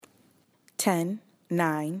10,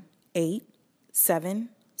 9, 8, 7,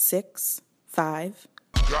 6, 5.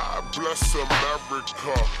 God bless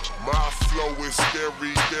America. My flow is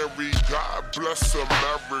scary, scary. God bless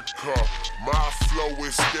America. My flow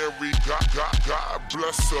is scary. God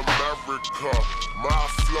bless America. My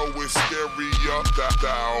flow is scary. Up that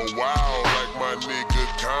wow, like my nigga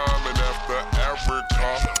coming after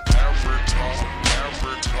Erica.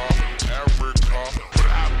 But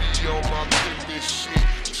I be on my business shit.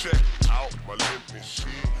 Check out my living shit.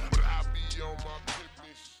 But I be on my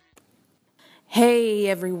business shit. Hey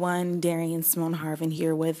everyone, Darian Simone Harvin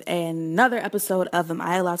here with another episode of Am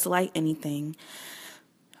I Allowed to Like Anything?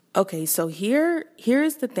 Okay, so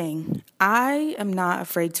here's the thing. I am not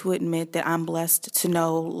afraid to admit that I'm blessed to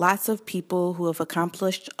know lots of people who have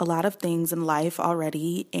accomplished a lot of things in life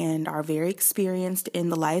already and are very experienced in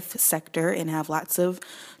the life sector and have lots of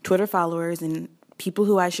Twitter followers and people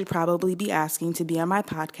who I should probably be asking to be on my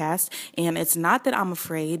podcast. And it's not that I'm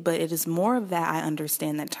afraid, but it is more of that I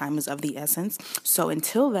understand that time is of the essence. So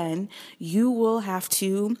until then, you will have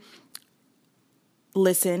to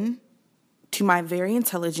listen to my very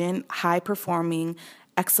intelligent, high-performing,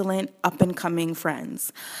 excellent, up-and-coming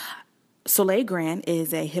friends. Soleil Grant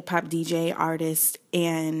is a hip-hop DJ, artist,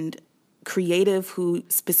 and creative who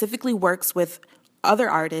specifically works with other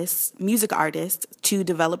artists, music artists, to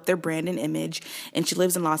develop their brand and image, and she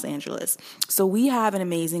lives in Los Angeles. So we have an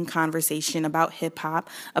amazing conversation about hip-hop,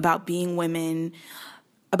 about being women,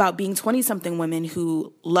 about being 20-something women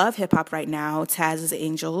who love hip-hop right now, Taz's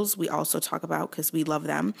Angels, we also talk about because we love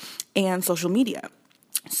them, and social media.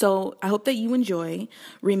 So I hope that you enjoy.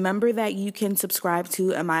 Remember that you can subscribe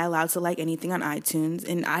to Am I Allowed to Like Anything on iTunes,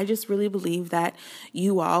 and I just really believe that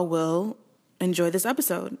you all will enjoy this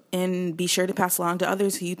episode, and be sure to pass along to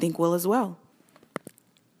others who you think will as well.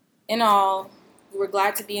 In all, we were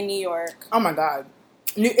glad to be in New York. Oh my God.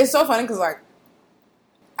 It's so funny because, like,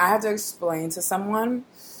 I had to explain to someone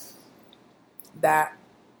that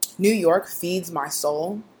New York feeds my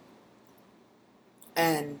soul,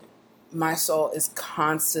 and my soul is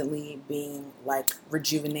constantly being, like,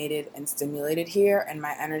 rejuvenated and stimulated here, and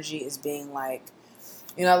my energy is being, like,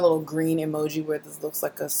 you know that little green emoji where this looks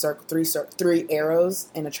like a circle, three arrows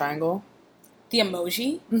in a triangle? The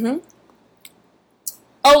emoji? Mm-hmm.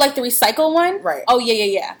 Oh, like the recycle one? Right. Oh,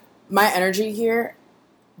 yeah. My energy here,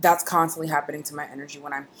 that's constantly happening to my energy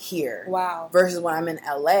when I'm here. Wow. Versus when I'm in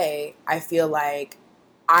LA, I feel like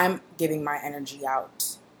I'm giving my energy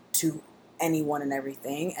out to anyone and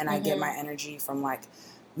everything. And I get my energy from, like,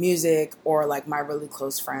 music or, like, my really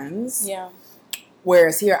close friends. Yeah.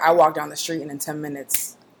 Whereas here, I walk down the street and in 10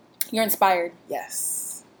 minutes... You're inspired.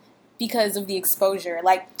 Yes. Because of the exposure.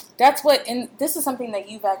 Like, that's what... And this is something that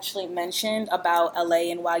you've actually mentioned about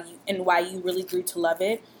LA and why you really grew to love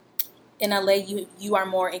it. In LA, you are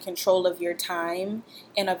more in control of your time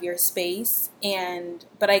and of your space.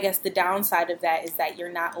 But I guess the downside of that is that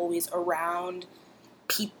you're not always around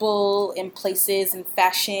people and places and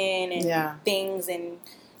fashion and things, and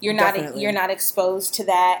you're not exposed to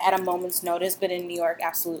that at a moment's notice. But in New York,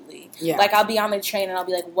 absolutely. Yeah. Like, I'll be on the train and I'll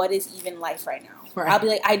be like, what is even life right now? Right. I'll be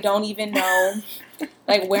like, I don't even know.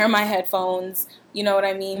 Like, where are my headphones? You know what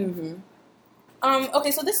I mean? Mm-hmm.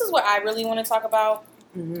 Okay, so this is what I really want to talk about.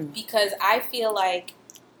 Mm-hmm. Because I feel like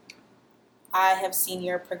I have seen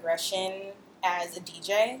your progression as a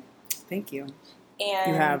DJ. Thank you.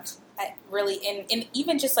 And you have. I really, and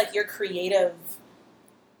even just like your creative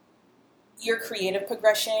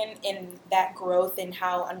progression and that growth and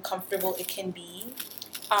how uncomfortable it can be.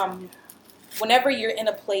 Whenever you're in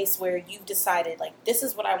a place where you've decided, like, this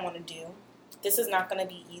is what I want to do. This is not going to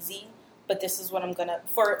be easy. But this is what I'm going to,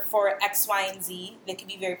 for X, Y, and Z. They could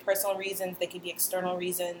be very personal reasons. They could be external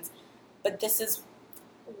reasons. But this is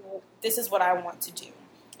what I want to do.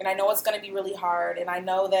 And I know it's going to be really hard. And I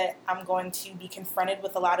know that I'm going to be confronted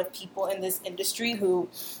with a lot of people in this industry who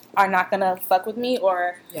are not going to fuck with me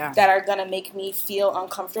or that are going to make me feel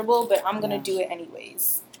uncomfortable. But I'm going to do it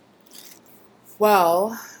anyways.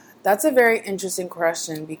 Well, that's a very interesting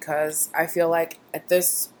question because I feel like at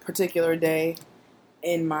this particular day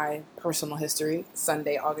in my personal history,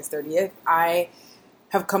 Sunday, August 30th, I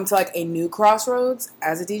have come to, like, a new crossroads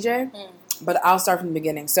as a DJ, but I'll start from the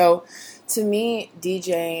beginning. So, to me,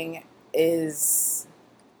 DJing it's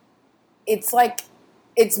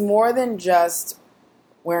more than just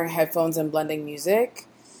wearing headphones and blending music.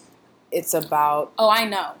 It's about... Oh, I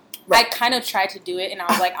know. Right. I kind of tried to do it, and I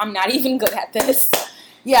was like, I'm not even good at this.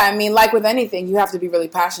 Yeah, I mean, like with anything, you have to be really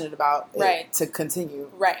passionate about it to continue.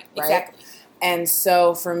 Right, exactly. And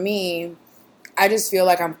so for me, I just feel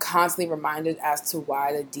like I'm constantly reminded as to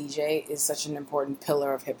why the DJ is such an important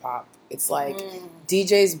pillar of hip-hop It's like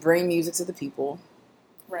DJs bring music to the people.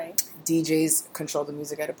 Right. DJs control the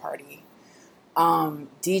music at a party.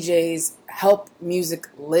 DJs help music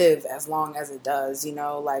live as long as it does, you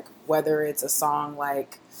know, like whether it's a song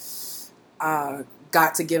like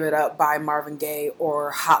Got to Give It Up by Marvin Gaye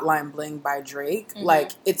or Hotline Bling by Drake.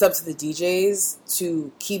 Like, it's up to the DJs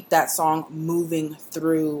to keep that song moving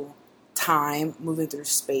through time, moving through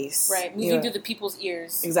space. Right, moving through the people's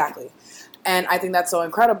ears. Exactly. And I think that's so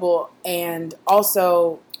incredible. And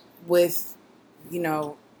also with, you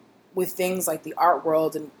know, with things like the art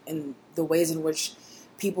world and the ways in which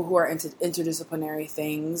people who are into interdisciplinary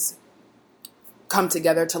things come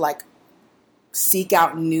together to, like, seek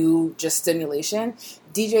out new just stimulation,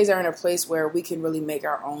 DJs are in a place where we can really make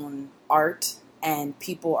our own art and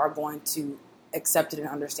people are going to accept it and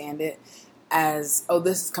understand it as, oh,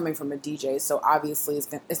 this is coming from a DJ, so obviously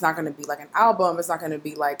it's not going to be like an album, it's not going to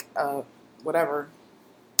be like whatever,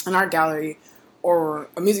 an art gallery or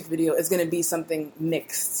a music video. It's going to be something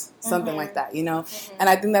mixed, something like that, you know? And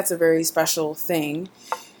I think that's a very special thing.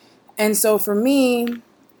 And so for me,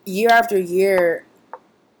 year after year,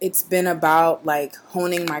 it's been about, like,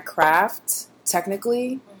 honing my craft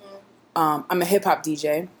technically. I'm a hip-hop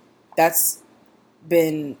DJ. That's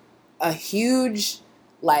been a huge,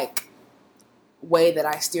 like, way that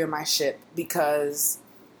I steer my ship because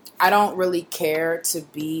I don't really care to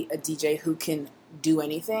be a DJ who can do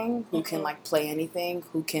anything, who can, like, play anything,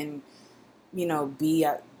 who can, you know, be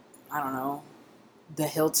at, I don't know, the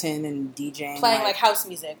Hilton and DJing. Playing, like house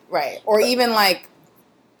music. Right. Or even, like,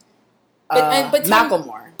 but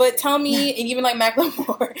Macklemore. But tell me, and even like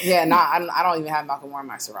Macklemore. Yeah, I don't even have Macklemore in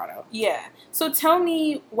my Serato. Yeah. So tell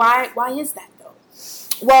me, why is that, though?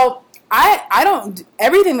 Well, I don't,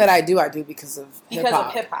 everything that I do because of hip-hop. Because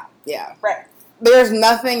of hip-hop. Yeah. Right. There's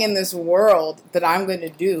nothing in this world that I'm going to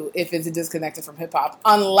do if it's disconnected from hip-hop,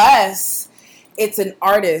 unless it's an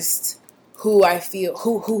artist who I feel,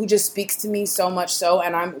 who just speaks to me so much so,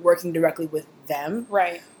 and I'm working directly with them.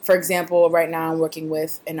 Right. For example, right now I'm working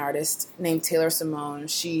with an artist named Taylor Simone.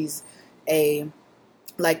 She's a,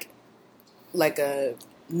 like a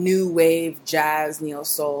new wave jazz,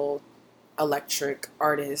 neo-soul, electric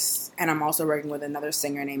artist. And I'm also working with another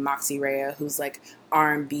singer named Moxie Rhea, who's like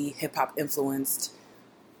R&B, hip-hop influenced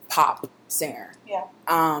pop singer. Yeah.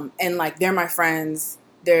 And like, they're my friends.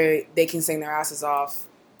 They can sing their asses off.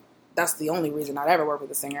 That's the only reason I'd ever work with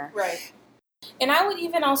a singer. Right. And I would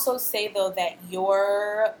even also say, though, that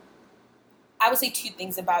I would say two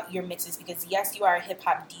things about your mixes, because yes, you are a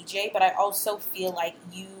hip-hop DJ, but I also feel like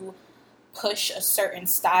you push a certain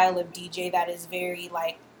style of DJ that is very,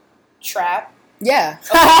 like, trap. Yeah.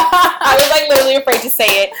 Okay. I was, like, literally afraid to say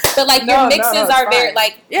it. But, like, your mixes are very,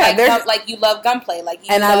 like, like you love gunplay. Like,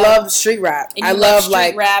 I love street rap. I love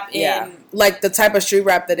street rap. Like the type of street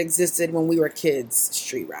rap that existed when we were kids,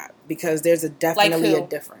 street rap. Because there's definitely a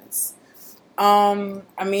difference. I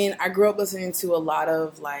mean, I grew up listening to a lot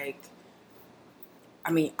of, like,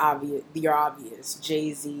 obvious.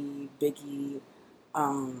 Jay-Z, Biggie,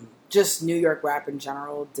 just New York rap in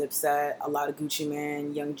general, Dipset, a lot of Gucci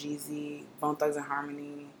Mane, Young Jeezy, Bone Thugs and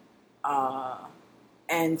Harmony.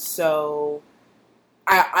 And so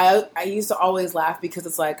I used to always laugh because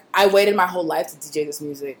it's like, I waited my whole life to DJ this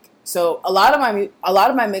music. So a lot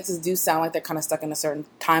of my mixes do sound like they're kind of stuck in a certain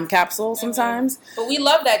time capsule sometimes. But we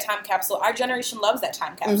love that time capsule. Our generation loves that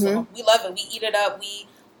time capsule. We love it. We eat it up.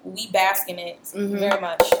 We bask in it very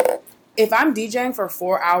much. If I'm DJing for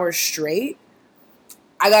 4 hours straight,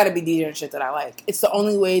 I gotta be DJing shit that I like. It's the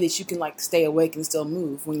only way that you can, like, stay awake and still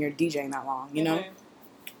move when you're DJing that long, you know?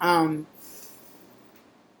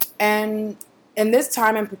 And in this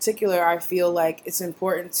time in particular, I feel like it's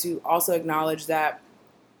important to also acknowledge that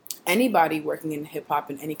anybody working in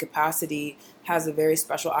hip-hop in any capacity has a very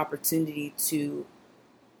special opportunity to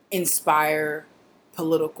inspire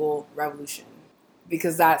political revolution.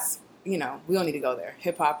 Because that's, you know, we don't need to go there.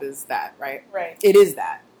 Hip-hop is that, right? Right. It is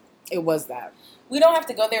that. It was that. We don't have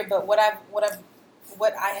to go there, but what I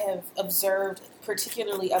have observed,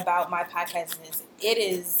 particularly about my podcast, is it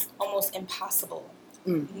is almost impossible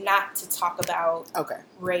not to talk about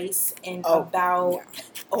race and about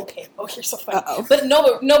you're so funny. But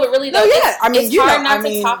but really though, it's hard not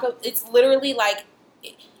to talk. It's literally like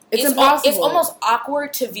it's impossible. It's almost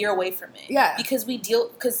awkward to veer away from it. Yeah, because we deal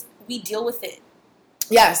with it.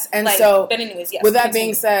 Yes, and like, so but anyways, yes, with that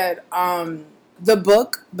being said, the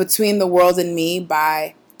book Between the World and Me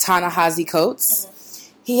by Ta-Nehisi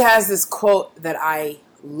Coates, he has this quote that I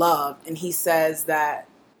love, and he says that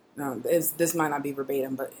this might not be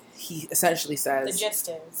verbatim, but he essentially says the gist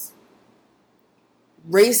is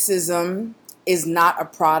racism is not a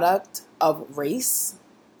product of race.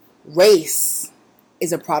 race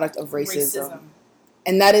is a product of racism.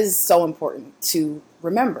 And that is so important to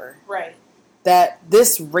remember. Right. That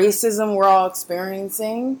this racism we're all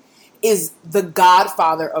experiencing is the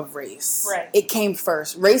godfather of race. Right. It came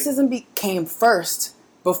first. Racism came first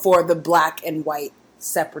before the black and white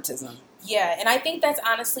separatism. Yeah, and I think that's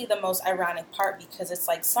honestly the most ironic part, because it's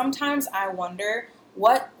like sometimes I wonder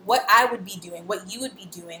what I would be doing, what you would be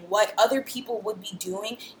doing, what other people would be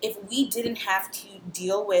doing if we didn't have to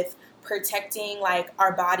deal with protecting like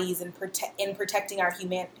our bodies and protecting our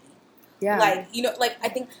humanity. Yeah. Like, you know, like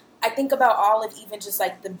I think about all of even just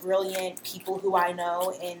like the brilliant people who I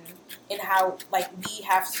know and how like we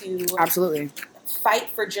have to absolutely fight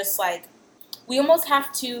for just like, we almost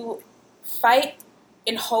have to fight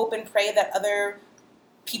and hope and pray that other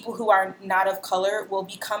people who are not of color will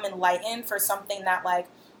become enlightened for something that like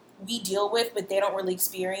we deal with but they don't really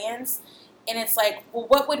experience. And it's like, well,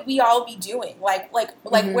 what would we all be doing? Like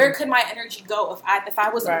where could my energy go if I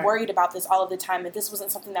wasn't worried about this all of the time, and this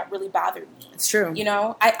wasn't something that really bothered me? It's true. You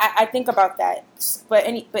know, I think about that,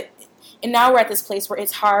 and now we're at this place where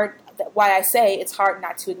it's hard. Why I say it's hard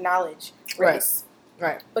not to acknowledge race.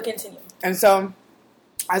 Right. But continue. And so,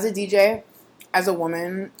 as a DJ, as a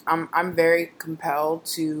woman, I'm very compelled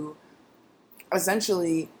to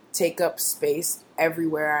essentially take up space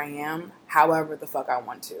everywhere I am, however the fuck I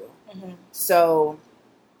want to. Mm-hmm. So,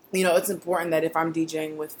 you know, it's important that if I'm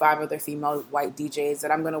DJing with 5 other female white DJs,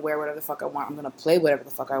 that I'm going to wear whatever the fuck I want. I'm going to play whatever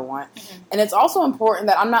the fuck I want. Mm-hmm. And it's also important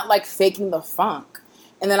that I'm not, like, faking the funk.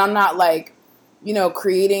 And that I'm not, like, you know,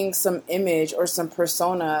 creating some image or some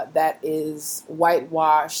persona that is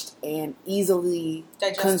whitewashed and easily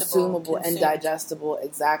consumable and digestible,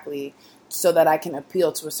 exactly, so that I can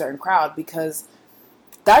appeal to a certain crowd, because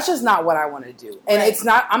that's just not what I want to do. And it's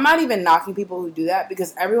not, I'm not even knocking people who do that,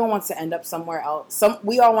 because everyone wants to end up somewhere else.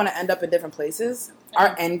 We all want to end up in different places. Mm-hmm.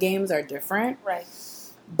 Our end games are different. Right.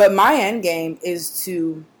 But my end game is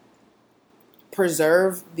to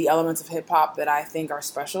preserve the elements of hip hop that I think are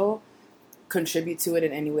special, contribute to it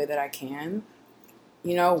in any way that I can,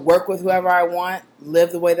 you know, work with whoever I want,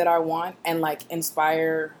 live the way that I want, and like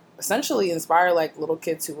inspire like little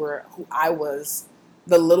kids who I was,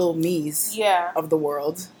 the little me's of the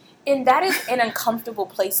world. And that is an uncomfortable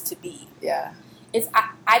place to be. Yeah.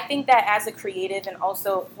 I think that as a creative, and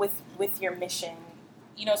also with your mission,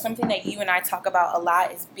 you know, something that you and I talk about a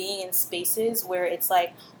lot is being in spaces where it's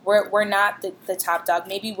like we're not the top dog.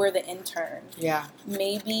 Maybe we're the intern. Yeah.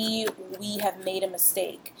 Maybe we have made a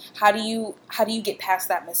mistake. How do you get past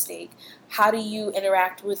that mistake? How do you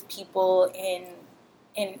interact with people in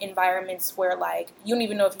environments where like you don't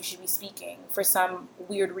even know if you should be speaking for some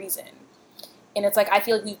weird reason? And it's like I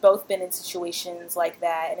feel like we've both been in situations like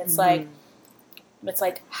that, and it's like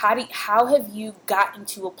how have you gotten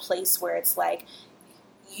to a place where it's like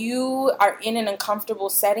you are in an uncomfortable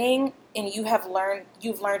setting and you've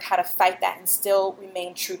learned how to fight that and still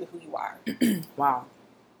remain true to who you are? Wow.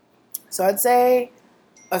 So I'd say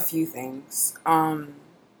a few things.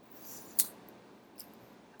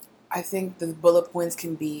 I think the bullet points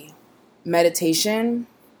can be meditation,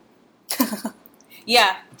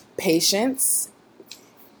 yeah, patience,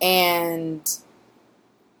 and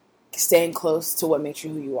staying close to what makes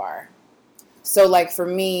you who you are. So like for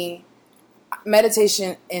me,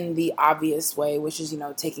 meditation in the obvious way, which is, you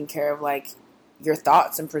know, taking care of like your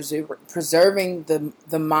thoughts and preserving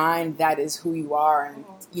the mind that is who you are, and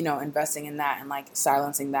you know, investing in that and like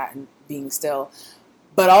silencing that and being still.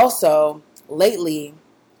 But also lately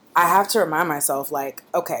I have to remind myself, like,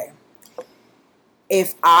 okay,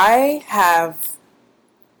 if I have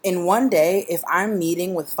in one day, if I'm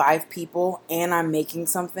meeting with 5 people and I'm making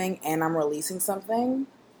something and I'm releasing something,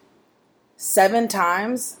 7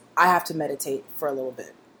 times I have to meditate for a little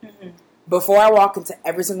bit. Mm-hmm. Before I walk into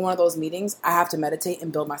every single one of those meetings, I have to meditate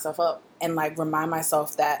and build myself up and like remind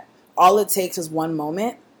myself that all it takes is one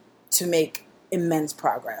moment to make immense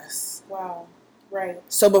progress. Wow. Right.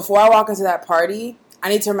 So before I walk into that party, I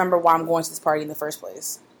need to remember why I'm going to this party in the first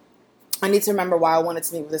place. I need to remember why I wanted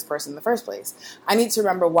to meet with this person in the first place. I need to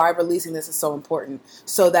remember why releasing this is so important,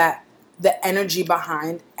 so that the energy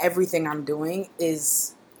behind everything I'm doing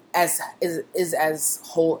is as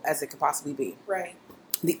whole as it could possibly be. Right.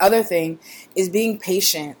 The other thing is being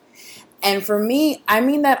patient. And for me, I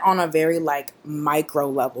mean that on a very like micro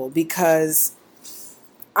level, because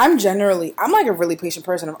I'm like a really patient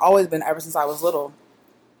person. I've always been ever since I was little.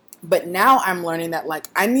 But now I'm learning that like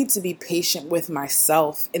I need to be patient with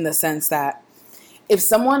myself, in the sense that if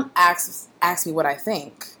someone asks me what I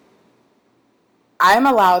think, I'm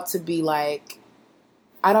allowed to be like,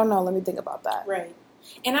 I don't know, let me think about that. Right.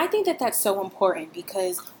 And I think that that's so important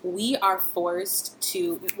because we are forced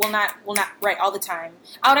to, not right all the time.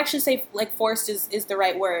 I would actually say like forced is the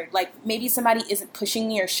right word. Like maybe somebody isn't pushing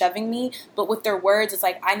me or shoving me, but with their words, it's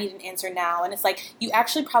like, I need an answer now. And it's like, you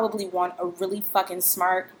actually probably want a really fucking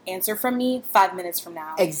smart answer from me 5 minutes from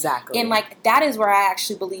now. Exactly. And like, that is where I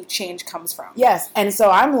actually believe change comes from. Yes. And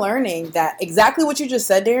so I'm learning that exactly what you just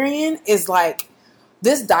said, Darian, is like,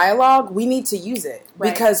 this dialogue, we need to use it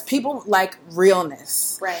because people like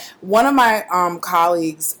realness. Right. One of my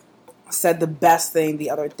colleagues said the best thing the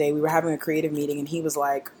other day. We were having a creative meeting and he was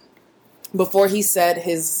like, before he said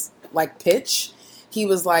his like pitch, he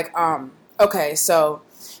was like, okay, so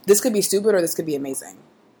this could be stupid or this could be amazing.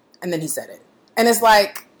 And then he said it. And it's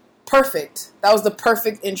like, perfect. That was the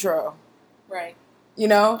perfect intro. Right. You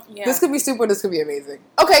know, yeah. This could be stupid, this could be amazing.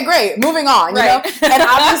 Okay, great. Moving on, you right. know? And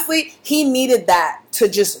obviously, he needed that to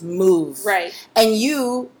just move. Right. And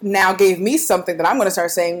you now gave me something that I'm going to start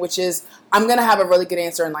saying, which is, I'm going to have a really good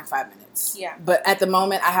answer in like 5 minutes. Yeah. But at the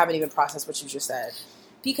moment, I haven't even processed what you just said.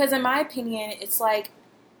 Because in my opinion, it's like,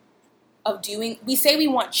 we say we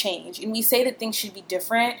want change, and we say that things should be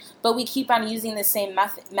different, but we keep on using the same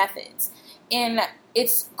methods. And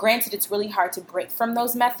it's really hard to break from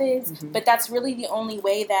those methods, but that's really the only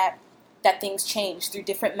way that things change, through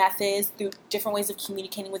different methods, through different ways of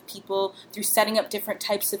communicating with people, through setting up different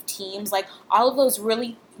types of teams. Like all of those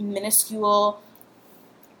really minuscule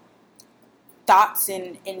thoughts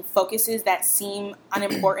and focuses that seem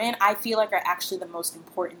unimportant, I feel like are actually the most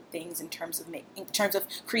important things in terms of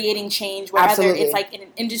creating change, whether Absolutely. It's like in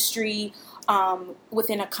an industry,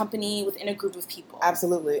 within a company, within a group of people.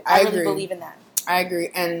 Absolutely. I agree. really believe in that. I agree.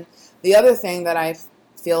 And the other thing that I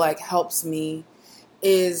feel like helps me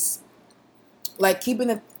is like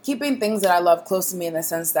keeping things that I love close to me, in the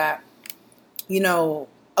sense that, you know,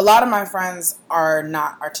 a lot of my friends are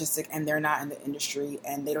not artistic and they're not in the industry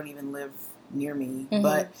and they don't even live near me.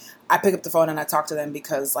 But I pick up the phone and I talk to them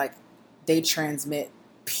because like they transmit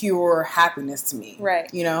pure happiness to me.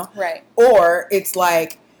 Right. You know? Right. Or it's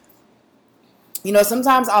like, you know,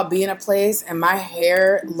 sometimes I'll be in a place and my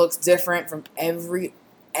hair looks different from every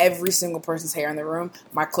single person's hair in the room.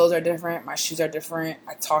 My clothes are different. My shoes are different.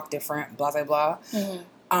 I talk different, blah, blah, blah.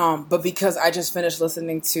 But because I just finished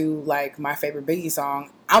listening to, like, my favorite Biggie song,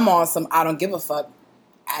 I'm on some I don't give a fuck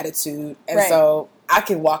attitude. And so I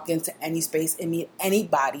can walk into any space and meet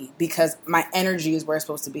anybody because my energy is where it's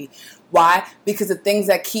supposed to be. Why? Because the things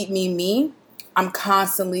that keep me, I'm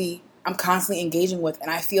constantly engaging with. And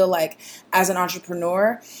I feel like as an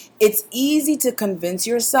entrepreneur, it's easy to convince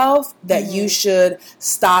yourself that you should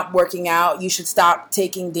stop working out. You should stop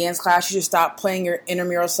taking dance class. You should stop playing your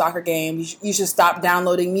intramural soccer game. You should stop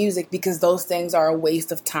downloading music because those things are a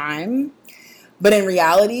waste of time. But in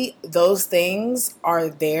reality, those things are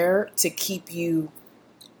there to keep you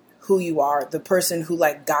who you are, the person who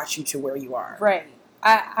like got you to where you are. Right.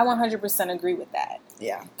 I 100% agree with that.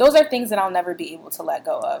 Yeah. Those are things that I'll never be able to let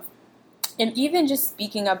go of. And even just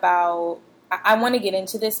speaking about, I want to get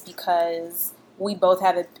into this because we both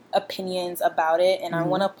have opinions about it, and I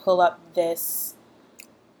want to pull up this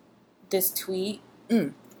tweet.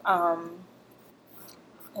 In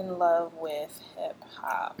love with hip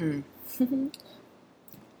hop.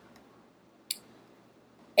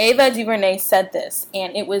 Ava DuVernay said this,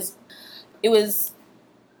 and it was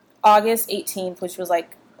August 18th, which was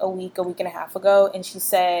like a week and a half ago, and she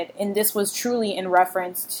said, and this was truly in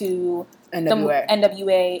reference to NWA. the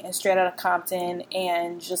NWA and Straight Outta Compton,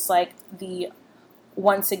 and just like the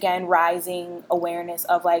once again rising awareness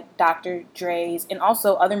of like Dr. Dre's and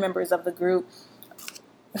also other members of the group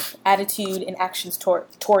attitude and actions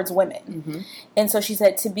towards women. And so she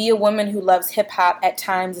said, to be a woman who loves hip hop at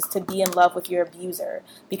times is to be in love with your abuser,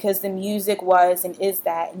 because the music was and is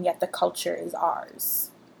that, and yet the culture is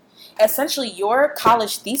ours. Essentially, your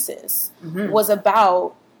college thesis was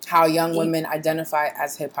about how young women identify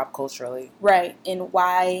as hip hop culturally. Right, and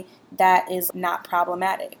why that is not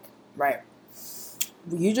problematic. Right.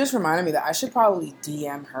 You just reminded me that I should probably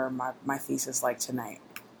DM her my thesis like tonight.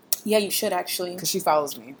 Yeah, you should actually. Because she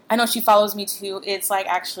follows me. I know she follows me too. It's like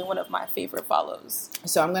actually one of my favorite follows.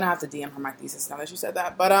 So I'm going to have to DM her my thesis now that you said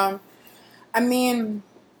that. But, I mean,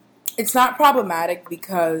 it's not problematic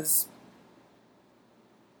because,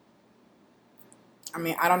 I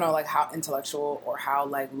mean, I don't know, like, how intellectual or how,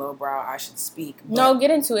 like, lowbrow I should speak. But, no,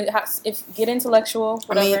 get into it. Get intellectual,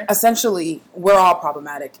 whatever. I mean, essentially, we're all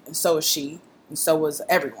problematic, and so is she, and so was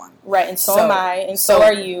everyone. Right, and so am I, and so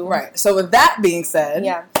are you. Right. So with that being said,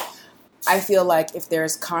 yeah, I feel like if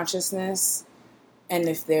there's consciousness and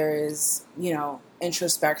if there is, you know,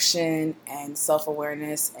 introspection and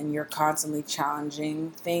self-awareness and you're constantly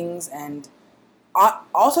challenging things and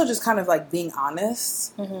also just kind of like being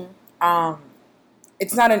honest.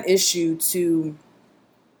 It's not an issue to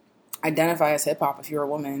identify as hip hop if you're a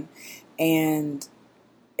woman, and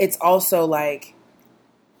it's also like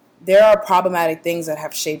there are problematic things that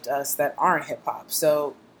have shaped us that aren't hip hop.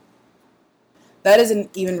 So that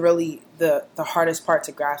isn't even really the hardest part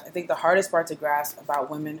to grasp. I think the hardest part to grasp about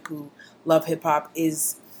women who love hip hop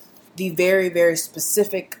is the very, very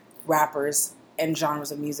specific rappers and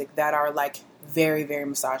genres of music that are like very, very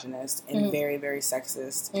misogynist and very, very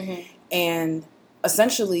sexist. And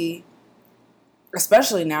essentially,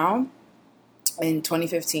 especially now in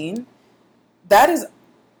 2015, hip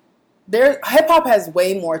hop has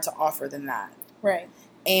way more to offer than that. Right.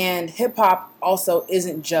 And hip hop also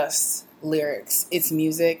isn't just lyrics. It's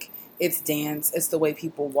music, it's dance, it's the way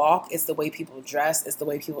people walk, it's the way people dress, it's the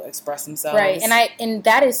way people express themselves. Right. And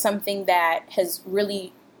that is something that has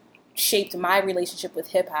really shaped my relationship with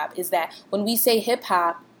hip hop, is that when we say hip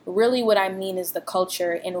hop, really what I mean is the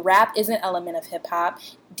culture, and rap is an element of hip hop,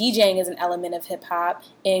 DJing is an element of hip hop,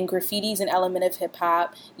 and graffiti is an element of hip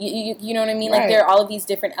hop. You know what I mean? Right. Like there are all of these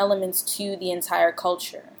different elements to the entire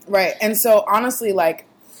culture. Right. And so honestly, like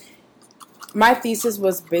my thesis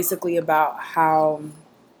was basically about how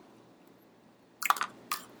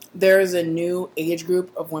there's a new age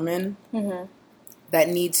group of women that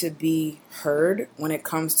need to be heard when it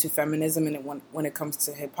comes to feminism and when it comes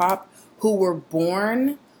to hip hop, who were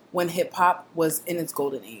born when hip hop was in its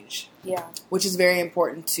golden age. Yeah. Which is very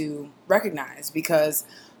important to recognize, because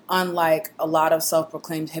unlike a lot of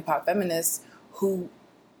self-proclaimed hip hop feminists who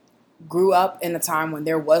grew up in a time when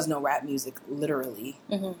there was no rap music, literally,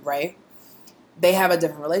 right? They have a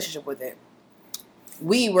different relationship with it.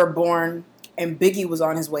 We were born and Biggie was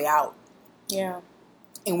on his way out. Yeah.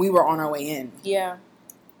 And we were on our way in. Yeah.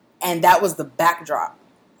 And that was the backdrop.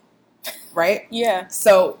 Right? Yeah.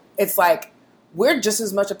 So it's like we're just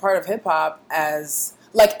as much a part of hip hop as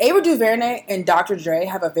like Ava DuVernay and Dr. Dre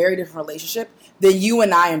have a very different relationship than you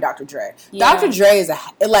and I and Dr. Dre. Yeah. Dr. Dre is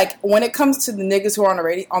like when it comes to the niggas who are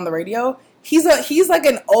on the radio, he's like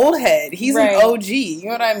an old head. He's an OG. You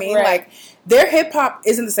know what I mean? Right. Like their hip hop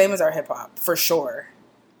isn't the same as our hip hop for sure.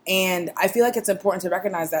 And I feel like it's important to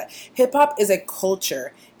recognize that hip hop is a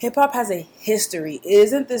culture. Hip hop has a history. It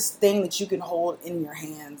isn't this thing that you can hold in your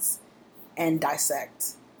hands and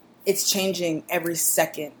dissect. It's changing every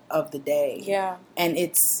second of the day. Yeah. And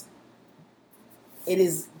it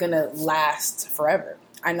is gonna last forever.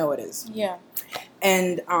 I know it is. Yeah.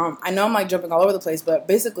 And I know I'm like jumping all over the place, but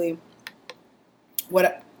basically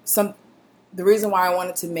the reason why I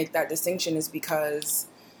wanted to make that distinction is because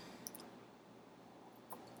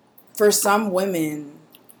for some women,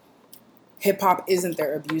 hip hop isn't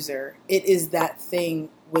their abuser. It is that thing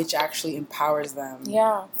which actually empowers them.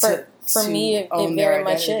 Yeah. For me, it very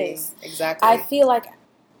much is. Exactly. I feel like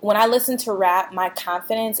when I listen to rap, my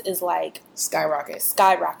confidence is like skyrocket.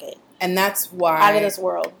 And that's why out of this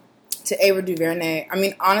world. To Ava DuVernay, I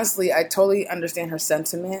mean, honestly, I totally understand her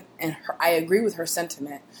sentiment, and I agree with her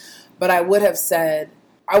sentiment. But I would have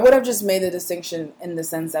just made the distinction in the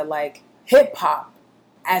sense that, like, hip hop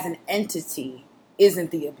as an entity isn't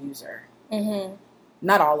the abuser.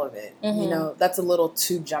 Not all of it. You know, that's a little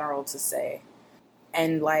too general to say.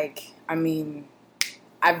 And, like, I mean,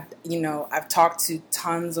 I've talked to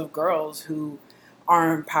tons of girls who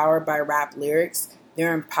are empowered by rap lyrics.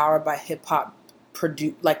 They're empowered by hip hop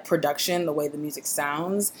production, the way the music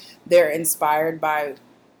sounds. They're inspired by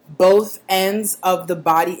both ends of the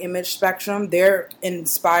body image spectrum. They're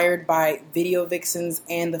inspired by Video Vixens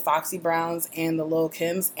and the Foxy Browns and the Lil'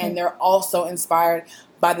 Kims. And they're also inspired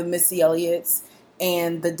by the Missy Elliott's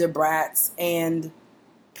and the Debrats and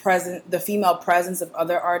the female presence of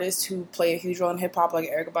other artists who play a huge role in hip hop, like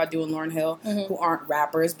Erykah Badu and Lauryn Hill, who aren't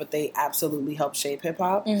rappers, but they absolutely help shape hip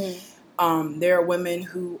hop. There are women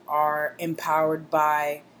who are empowered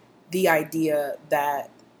by the idea that,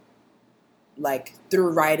 like, through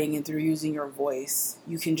writing and through using your voice,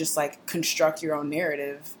 you can just, like, construct your own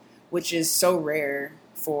narrative, which is so rare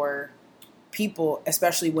for people,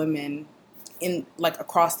 especially women, in, like,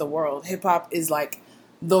 across the world. Hip hop is, like,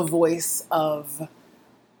 the voice of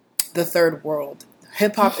the third world.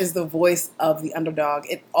 Hip hop is the voice of the underdog.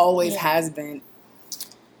 It always has been.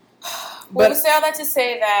 Well, we say all that to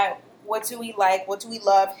say that what do we like? What do we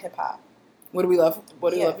love? Hip hop. What do we love?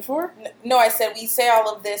 What do we love it for? No, I said we say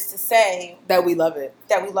all of this to say that we love it.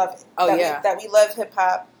 That we love it. Oh, that we love hip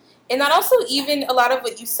hop, and that also even a lot of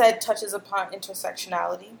what you said touches upon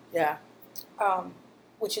intersectionality. Yeah.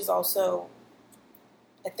 Which is also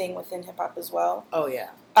a thing within hip hop as well. Oh yeah.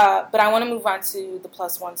 But I want to move on to the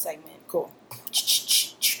 +1 segment. Cool.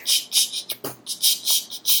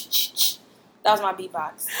 That was my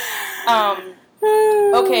beatbox.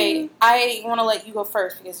 Okay, I want to let you go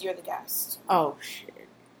first because you're the guest. Oh, shit.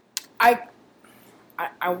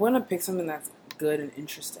 I want to pick something that's good and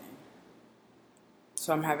interesting.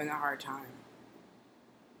 So I'm having a hard time.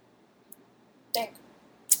 Think.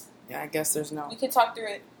 Yeah, I guess there's no... We could talk through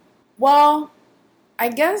it. Well, I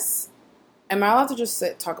guess... Am I allowed to just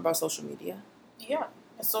talk about social media? Yeah.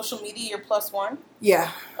 Is social media your plus one?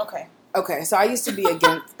 Yeah. Okay, so I used to be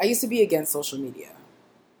against social media.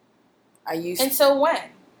 And so when?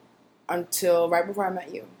 Until right before I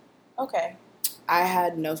met you. Okay. I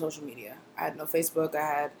had no social media. I had no Facebook. I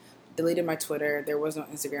had deleted my Twitter. There was no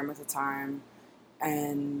Instagram at the time.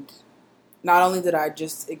 And not only did I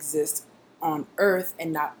just exist on Earth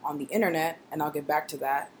and not on the internet, and I'll get back to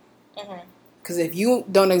that. Because if you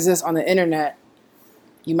don't exist on the internet,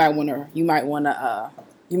 you might want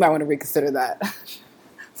to reconsider that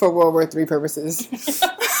for World War III purposes.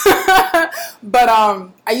 But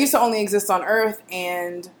I used to only exist on Earth,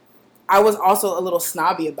 and I was also a little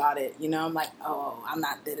snobby about it. You know, I'm like, oh, I'm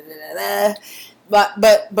not da-da-da-da-da.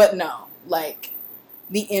 But no, like,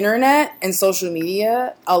 the internet and social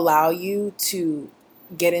media allow you to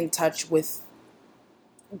get in touch with,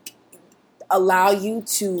 allow you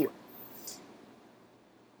to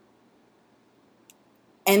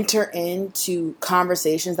enter into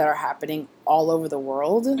conversations that are happening all over the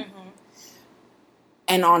world.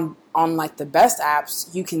 And on like the best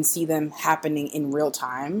apps, you can see them happening in real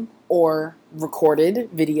time or recorded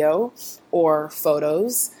video or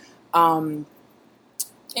photos. And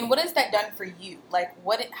what has that done for you? Like,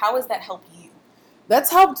 how has that helped you?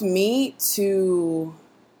 That's helped me to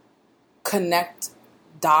connect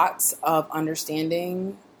dots of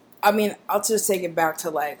understanding. I mean, I'll just take it back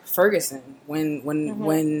to like Ferguson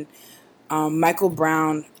when Michael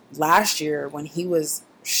Brown last year, when he was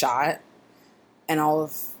shot and all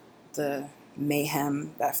of the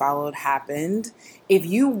mayhem that followed happened. If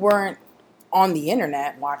you weren't on the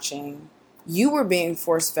internet watching, you were being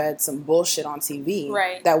force-fed some bullshit on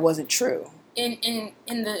TV that wasn't true. And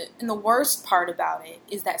the worst part about it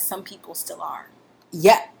is that some people still are.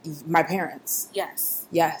 Yeah, my parents. Yes.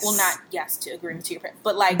 Well, not yes to agreeing to your parents,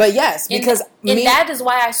 but like. But yes, because and that is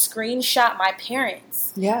why I screenshot my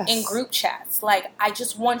parents. Yes. In group chats, like, I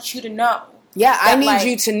just want you to know. Yeah, I need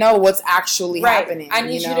you to know what's actually happening. I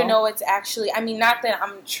need you to know it's actually. I mean, not that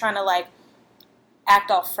I'm trying to like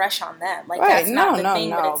act all fresh on them. Like, that's not the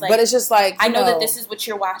thing. But it's like, but it's just like, I know that this is what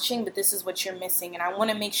you're watching, but this is what you're missing, and I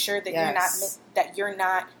want to make sure that you're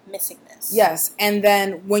not missing this. Yes, and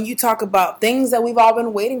then when you talk about things that we've all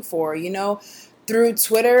been waiting for, you know, through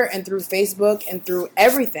Twitter and through Facebook and through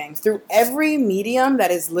everything, through every medium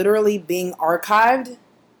that is literally being archived,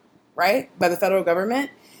 right, by the federal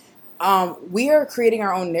government, we are creating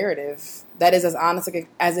our own narrative that is as honest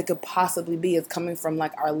as it could possibly be. It's coming from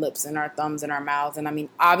like our lips and our thumbs and our mouths. And I mean,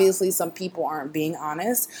 obviously some people aren't being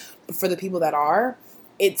honest, but for the people that are,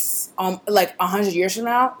 it's like 100 years from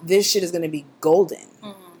now, this shit is going to be golden.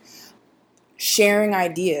 Sharing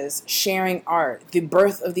ideas, sharing art, the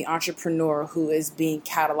birth of the entrepreneur who is being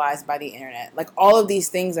catalyzed by the internet. Like, all of these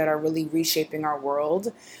things that are really reshaping our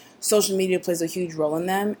world, social media plays a huge role in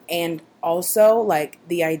them. And also, like,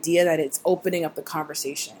 the idea that it's opening up the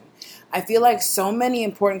conversation. I feel like so many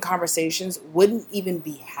important conversations wouldn't even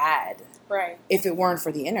be had if it weren't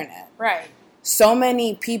for the internet. So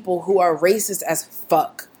many people who are racist as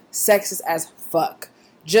fuck, sexist as fuck,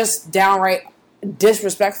 just downright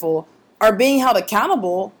disrespectful, are being held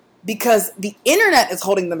accountable because the internet is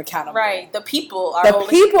holding them accountable. The people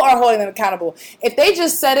are holding them accountable. If they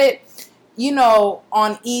just said it, you know,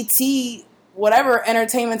 on ET, whatever,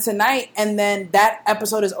 Entertainment Tonight, and then that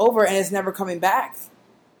episode is over and it's never coming back,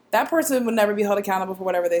 that person would never be held accountable for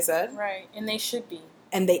whatever they said. And they should be.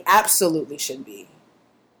 And they absolutely should be.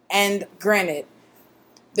 And granted,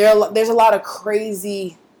 there's a lot of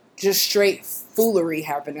crazy, just straight foolery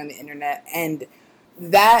happening on the internet, and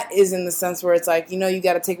that is in the sense where it's like, you know, you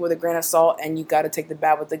got to take it with a grain of salt, and you got to take the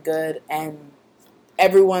bad with the good, and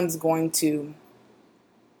everyone's going to,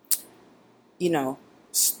 you know,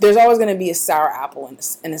 there's always going to be a sour apple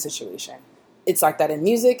in a situation. It's like that in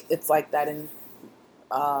music. It's like that in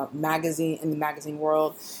the magazine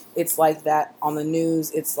world. It's like that on the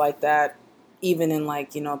news. It's like that even in,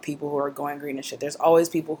 like, you know, people who are going green and shit. There's always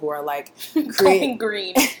people who are like going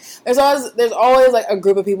green. There's always like a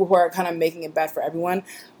group of people who are kind of making it bad for everyone.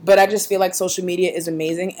 But I just feel like social media is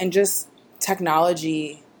amazing, and just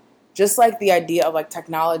technology, just like the idea of like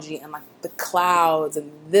technology and like the clouds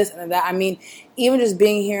and this and that. I mean, even just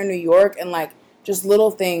being here in New York and like just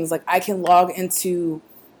little things, like I can log into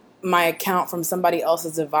my account from somebody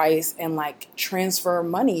else's device and like transfer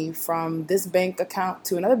money from this bank account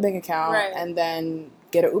to another bank account, Right. and then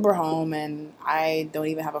get an Uber home, and I don't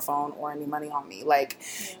even have a phone or any money on me. Like,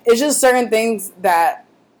 it's just certain things that,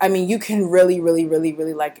 I mean, you can really, really, really,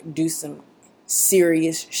 really like do some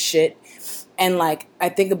serious shit. And like, I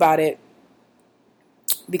think about it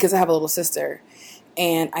because I have a little sister,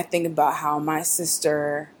 and I think about how my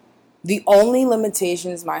sister, the only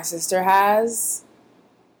limitations my sister has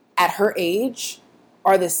at her age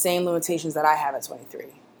are the same limitations that I have at 23.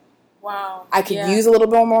 Wow. I could use a little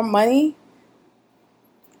bit more money,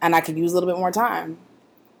 and I could use a little bit more time.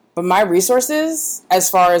 But my resources, as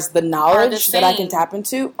far as the knowledge that I can tap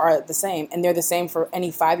into, are the same. And they're the same for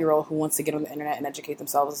any 5-year-old who wants to get on the internet and educate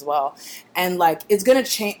themselves as well. And like, it's going to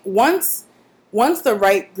change once the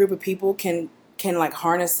right group of people can like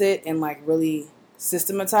harness it and like really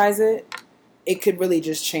systematize it. It could really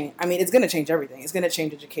just change. I mean, it's going to change everything. It's going to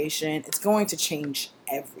change education. It's going to change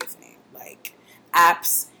everything. Like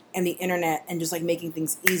apps and the internet, and just like making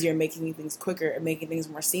things easier, making things quicker, and making things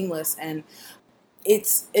more seamless. And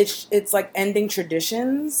it's like ending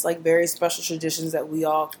traditions, like very special traditions that we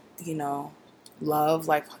all, you know, love,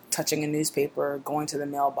 like touching a newspaper, going to the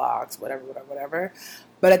mailbox, whatever.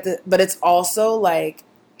 But it's also like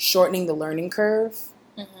shortening the learning curve,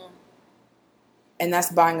 and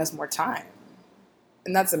that's buying us more time,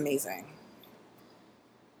 and that's amazing.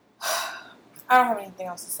 I don't have anything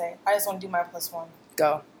else to say. I just want to do my +1.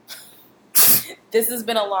 Go. This has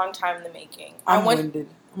been a long time in the making. I'm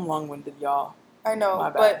long-winded, y'all. I know, My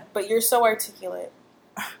bad. but you're so articulate.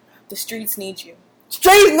 The streets need you.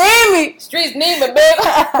 Streets need me. Streets need me, babe.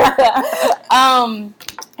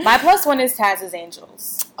 My +1 is Taz's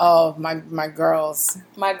Angels. Oh, my girls.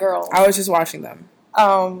 My girls. I was just watching them.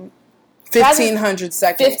 1,500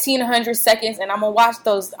 seconds. 1,500 seconds, and I'm gonna watch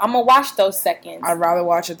those. I'm gonna watch those seconds. I'd rather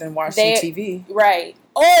watch it than watch some TV. Right.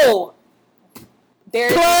 Oh.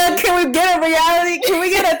 Plug, can we get a reality? Can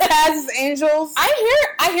we get a Taz's Angels?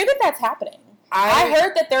 I hear that that's happening. I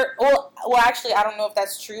heard that they're, well, actually, I don't know if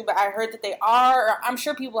that's true, but I heard that they are, or I'm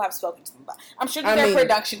sure people have spoken to them about it. I'm sure that there are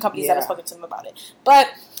production companies that have spoken to them about it. But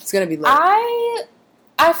it's going to be lit. I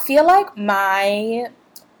feel like my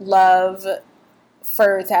love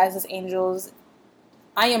for Taz's Angels,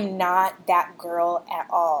 I am not that girl at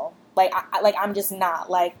all. Like, I'm just not.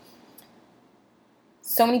 Like,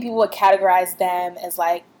 so many people would categorize them as,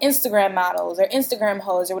 like, Instagram models or Instagram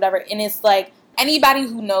hoes or whatever, and it's like, anybody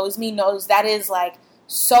who knows me knows that is, like,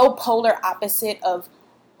 so polar opposite of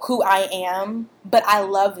who I am, but I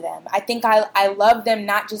love them. I think I love them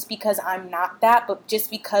not just because I'm not that, but just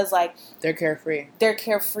because, like... They're carefree. They're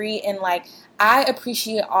carefree, and, like, I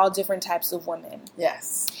appreciate all different types of women.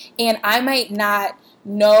 Yes. And I might not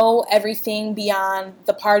know everything beyond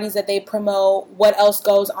the parties that they promote, what else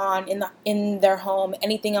goes on in their home,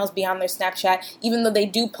 anything else beyond their Snapchat, even though they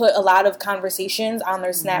do put a lot of conversations on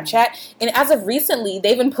their Snapchat. And as of recently,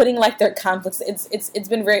 they've been putting like their conflicts. It's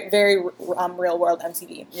been very, very real world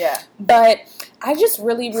MTV. Yeah. But I just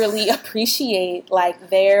really, really appreciate like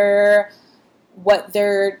what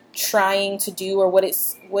they're trying to do, or what it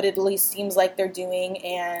at least seems like they're doing.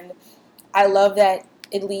 And I love that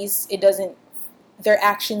at least it doesn't, their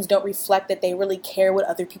actions don't reflect that they really care what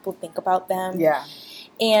other people think about them. Yeah.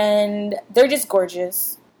 And they're just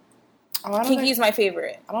gorgeous. Kiki's my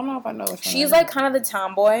favorite. I don't know if I know which one. She's like kind of the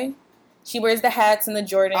tomboy. She wears the hats and the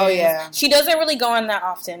Jordans. Oh, yeah. She doesn't really go on that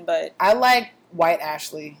often, but... I like White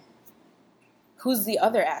Ashley. Who's the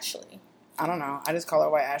other Ashley? I don't know. I just call her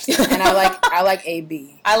White Ashley. And I like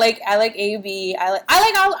AB. I like AB. I like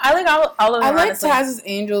all of them. I like honestly. Taz's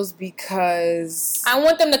Angels because I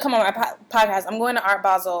want them to come on my podcast. I'm going to Art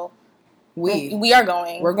Basel. We are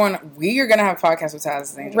going. We are gonna have a podcast with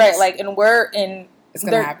Taz's Angels. Right, like, and it's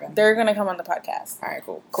gonna happen. They're gonna come on the podcast. All right,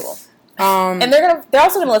 cool. And they're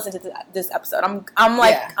also gonna listen to this episode. I'm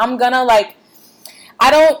gonna like.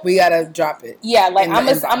 We gotta drop it. Yeah, like I'm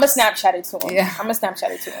a Snapchat it to him. Yeah. I'm a Snapchat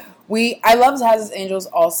it to him. I love Taz's Angels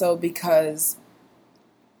also because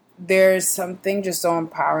there's something just so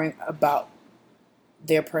empowering about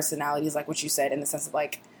their personalities, like what you said, in the sense of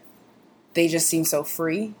like they just seem so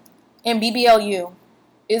free. And BBLU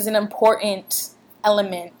is an important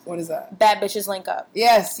element. What is that? Bad bitches link up.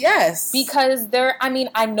 Yes. Because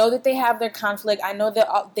I know that they have their conflict. I know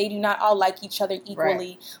that they do not all like each other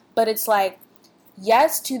equally. Right. But it's like,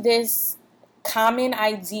 yes to this common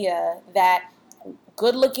idea that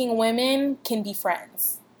good-looking women can be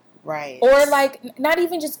friends. Right. Or, like, not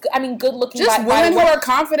even just, good-looking. Just women who are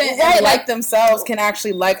confident and like themselves can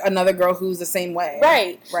actually like another girl who's the same way.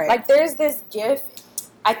 Right. Like, there's this gif,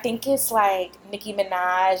 I think it's like Nicki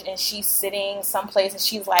Minaj, and she's sitting someplace and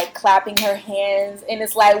she's like clapping her hands, and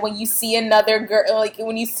it's like when you see another girl, like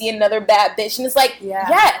when you see another bad bitch, and it's like,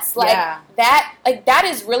 yes, like that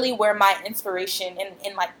is really where my inspiration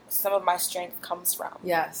and like some of my strength comes from.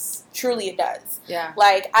 Yes, truly it does. Yeah,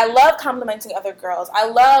 like I love complimenting other girls. I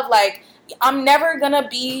love like. I'm never gonna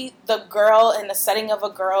be the girl in the setting of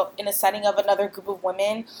another group of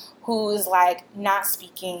women who's like not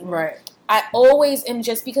speaking. Right. I always am,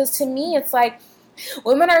 just because to me it's like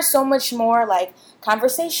women are so much more like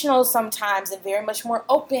conversational sometimes and very much more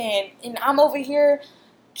open, and I'm over here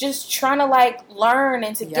just trying to like learn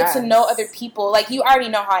and to get to know other people. Like you already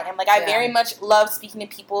know how I am. Like I very much love speaking to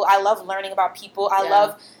people. I love learning about people. I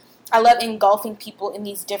love engulfing people in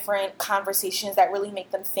these different conversations that really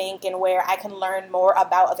make them think and where I can learn more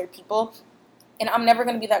about other people. And I'm never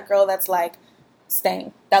going to be that girl that's like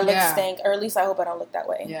stank, that looks stank, or at least I hope I don't look that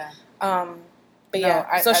way. Yeah.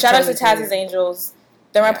 But so shout out to Taz's Angels.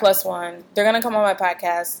 They're my plus one. They're going to come on my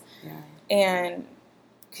podcast. Yeah. And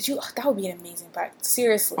that would be an amazing podcast.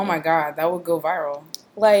 Seriously. Oh my God, that would go viral.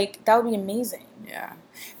 Like, that would be amazing. Yeah.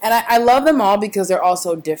 And I love them all because they're all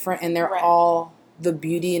so different, and they're all... the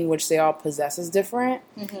beauty in which they all possess is different.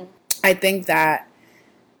 Mm-hmm. I think that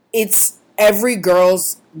it's every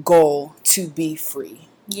girl's goal to be free.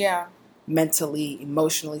 Yeah. Mentally,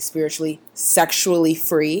 emotionally, spiritually, sexually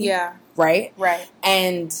free. Yeah. Right? Right.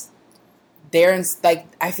 And they're, like,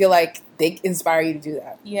 I feel like they inspire you to do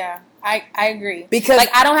that. Yeah. I agree. Because,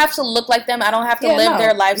 like, I don't have to look like them. I don't have to live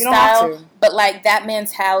their lifestyle. But, like, that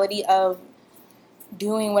mentality of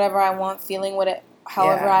doing whatever I want, feeling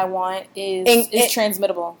however I want is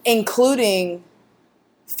transmittable. Including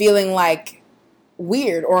feeling like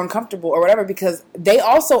weird or uncomfortable or whatever, because they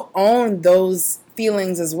also own those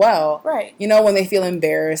feelings as well. Right. You know, when they feel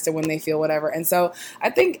embarrassed or when they feel whatever. And so I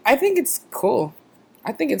think it's cool.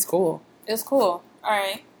 I think it's cool. It's cool. All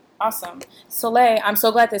right. Awesome. Soleil, I'm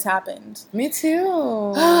so glad this happened. Me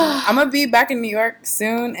too. I'm going to be back in New York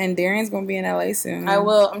soon, and Darian's going to be in LA soon. I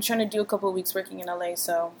will. I'm trying to do a couple of weeks working in LA,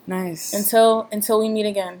 so. Nice. Until we meet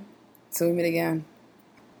again. Until we meet again.